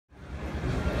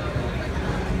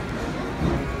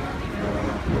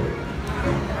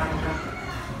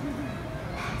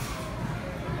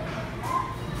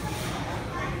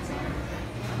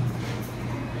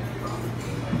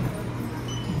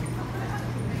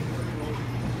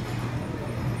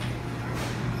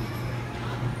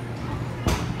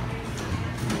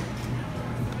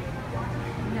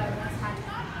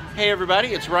Hey everybody,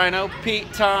 it's Ryno,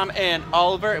 Pete, Tom, and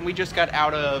Oliver, and we just got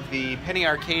out of the Penny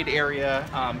Arcade area.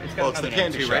 It's the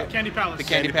candy shop. Right? Candy Palace. The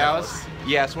Candy Palace.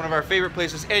 Yes, one of our favorite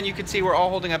places, and you can see we're all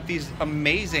holding up these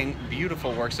amazing,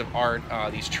 beautiful works of art,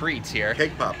 these treats here.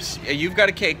 Cake pops. You've got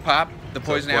a cake pop, the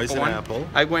poison apple one. Apple.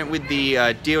 I went with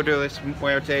the Dia de los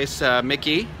Muertes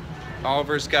Mickey.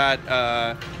 Oliver's got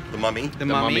The mummy. the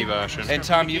mummy version. And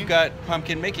Tom, you've got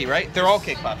pumpkin Mickey, right? They're all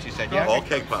cake pops, you said, yeah? All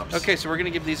cake pops. Okay, so we're gonna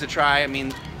give these a try. I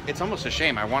mean, it's almost a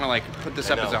shame. I want to like put this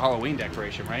I up as know. a Halloween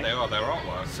decoration, right? They are, they're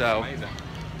artwork. So- It's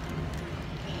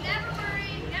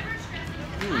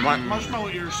amazing. Marshmallow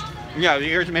ears. Yeah, the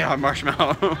ears made out of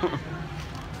marshmallow.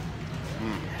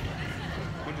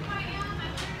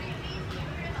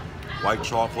 White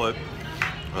chocolate,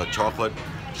 chocolate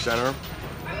center.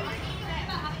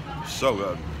 So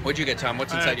good. What'd you get, Tom?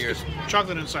 What's inside yours?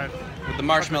 Chocolate inside. With the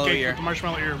marshmallow Cake ear. with the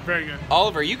marshmallow ear. Very good.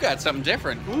 Oliver, you got something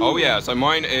different. Oh yeah, so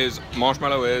mine is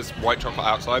marshmallow ears, white chocolate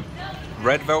outside,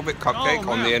 red velvet cupcake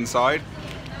on the inside.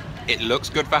 It looks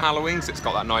good for Halloween 'cause it's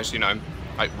got that nice, you know,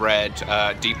 like red,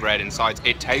 deep red inside.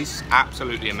 It tastes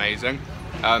absolutely amazing.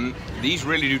 These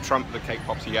really do trump the cake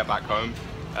pops you get back home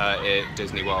at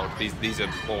Disney World. These are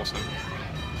awesome.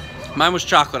 Mine was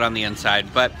chocolate on the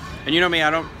inside, but, and you know me,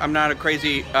 I'm not a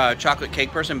crazy chocolate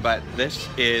cake person, but this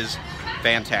is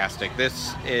fantastic.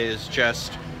 This is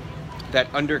just that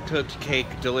undercooked cake,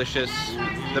 delicious,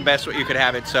 the best way you could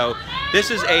have it. So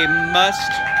this is a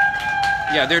must.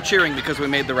 Yeah, they're cheering because we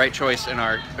made the right choice in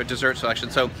our dessert selection.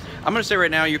 So I'm gonna say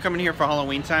right now, you're coming here for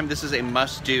Halloween time, this is a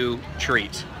must-do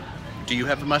treat. Do you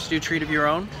have a must-do treat of your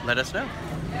own? Let us know.